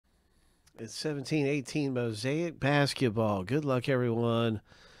It's 1718 Mosaic basketball. Good luck, everyone,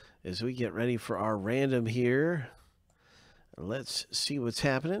 as we get ready for our random here. Let's see what's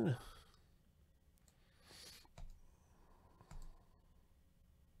happening.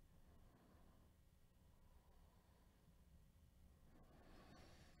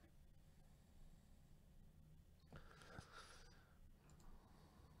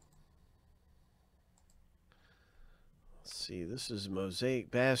 Let's see, this is Mosaic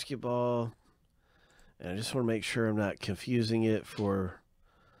basketball. And I just want to make sure I'm not confusing it for,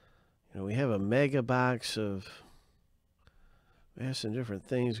 we have a mega box of, we have some different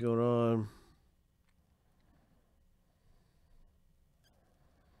things going on.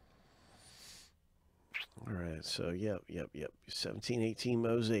 All right, so yep. 1718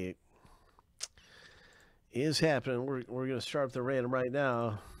 Mosaic is happening. We're going to start the random right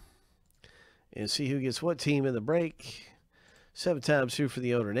now and see who gets what team in the break. 7 times through for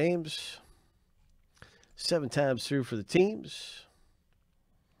the owner names. 7 times through for the teams.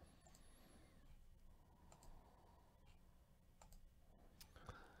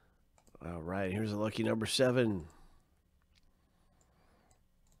 All right, here's a lucky number 7.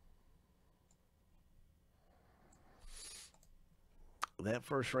 That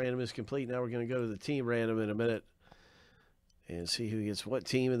first random is complete. Now we're going to go to the team random in a minute and see who gets what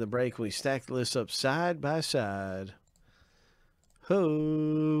team in the break when we stack the list up side by side.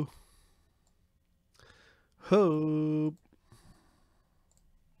 Ho! Hope.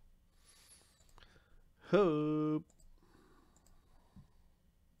 Hope.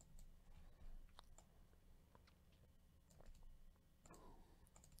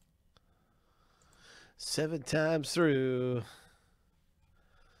 Seven times through.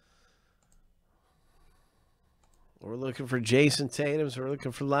 We're looking for Jason Tatum's. We're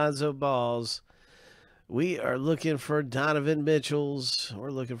looking for Lonzo Balls. We are looking for Donovan Mitchell's.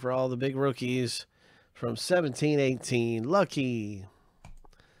 We're looking for all the big rookies. From 1718, lucky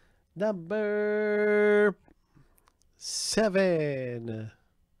number 7.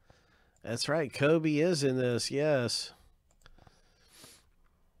 That's right, Kobe is in this, yes.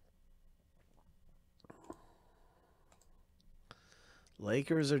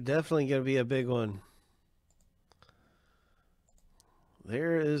 Lakers are definitely going to be a big one.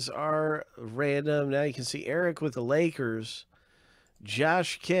 There is our random. Now you can see Eric with the Lakers,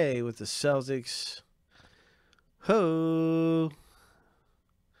 Josh K with the Celtics. Ho!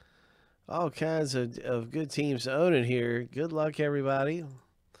 All kinds of good teams to own in here. Good luck, everybody.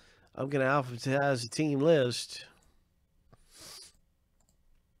 I'm going to alphabetize the team list.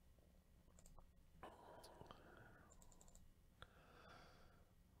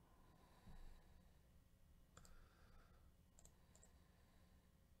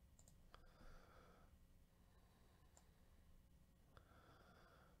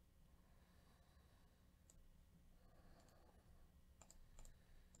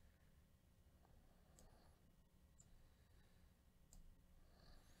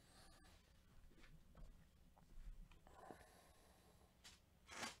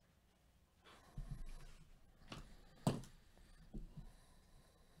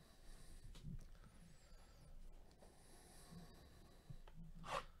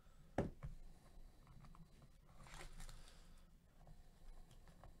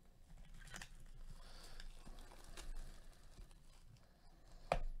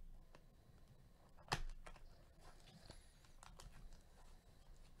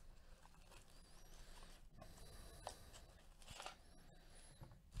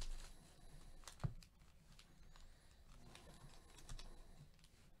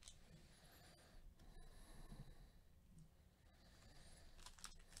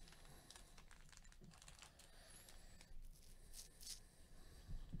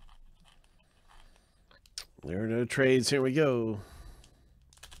 There are no trades. Here we go.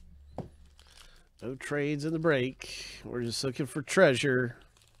 No trades in the break. We're just looking for treasure.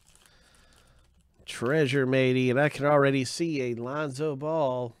 Treasure, matey. And I can already see a Lonzo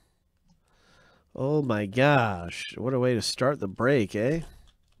Ball. Oh, my gosh. What a way to start the break, eh?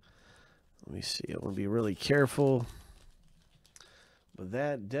 Let me see. I want to be really careful. But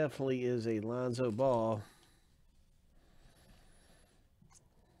that definitely is a Lonzo Ball.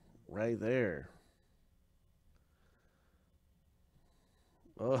 Right there.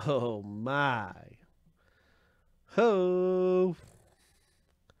 Oh, my. Ho.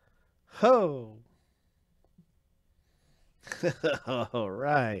 Ho. All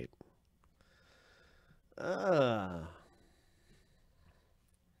right.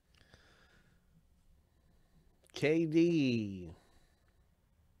 KD.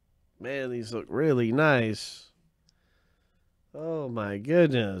 Man, these look really nice. Oh, my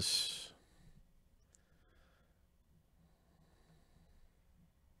goodness.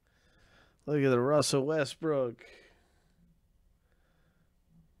 Look at the Russell Westbrook.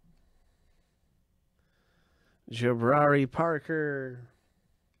 Jabari Parker.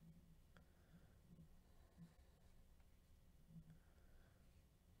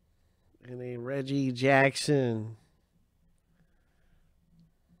 And a Reggie Jackson.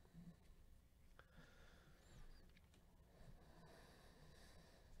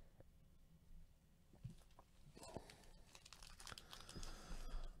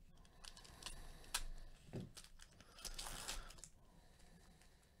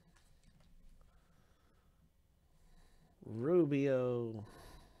 Rubio.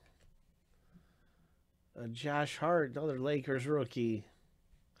 Josh Hart, another Lakers rookie.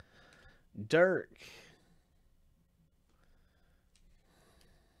 Dirk.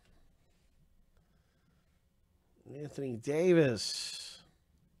 Anthony Davis.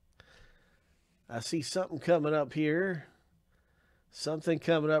 I see something coming up here. Something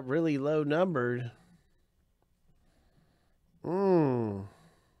coming up really low numbered.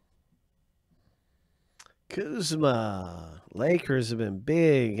 Kuzma. Lakers have been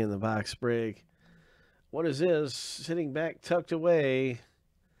big in the box break. What is this? Sitting back, tucked away.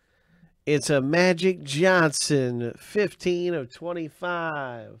 It's a Magic Johnson, 15 of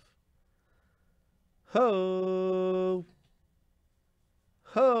 25. Ho!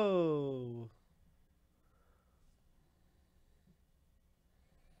 Ho!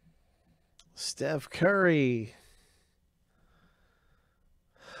 Steph Curry.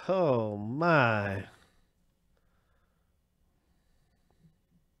 Oh, my.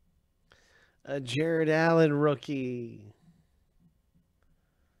 A Jared Allen rookie.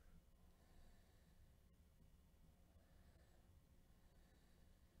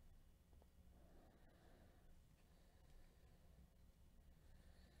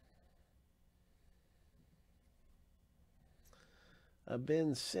 A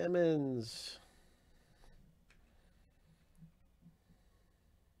Ben Simmons.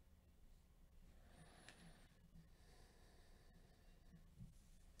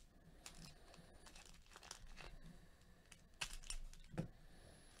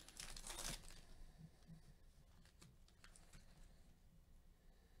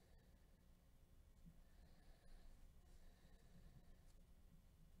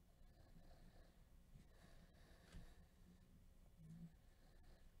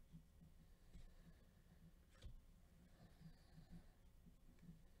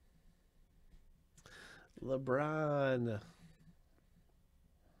 LeBron.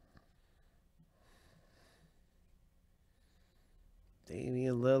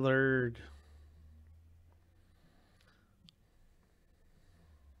 Damian Lillard.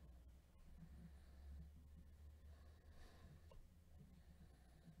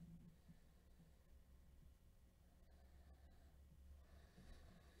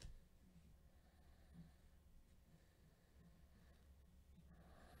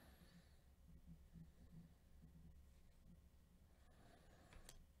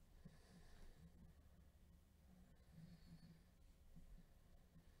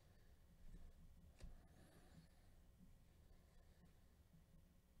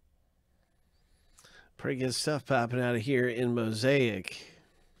 Pretty good stuff popping out of here in Mosaic.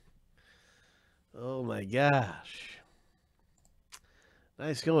 Oh my gosh.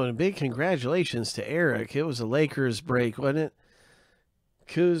 Nice going. Big congratulations to Eric. It was a Lakers break, wasn't it?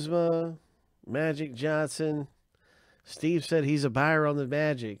 Kuzma, Magic Johnson. Steve said he's a buyer on the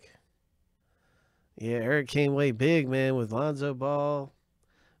Magic. Yeah, Eric came way big, man, with Lonzo Ball,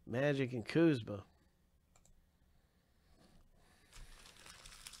 Magic, and Kuzma.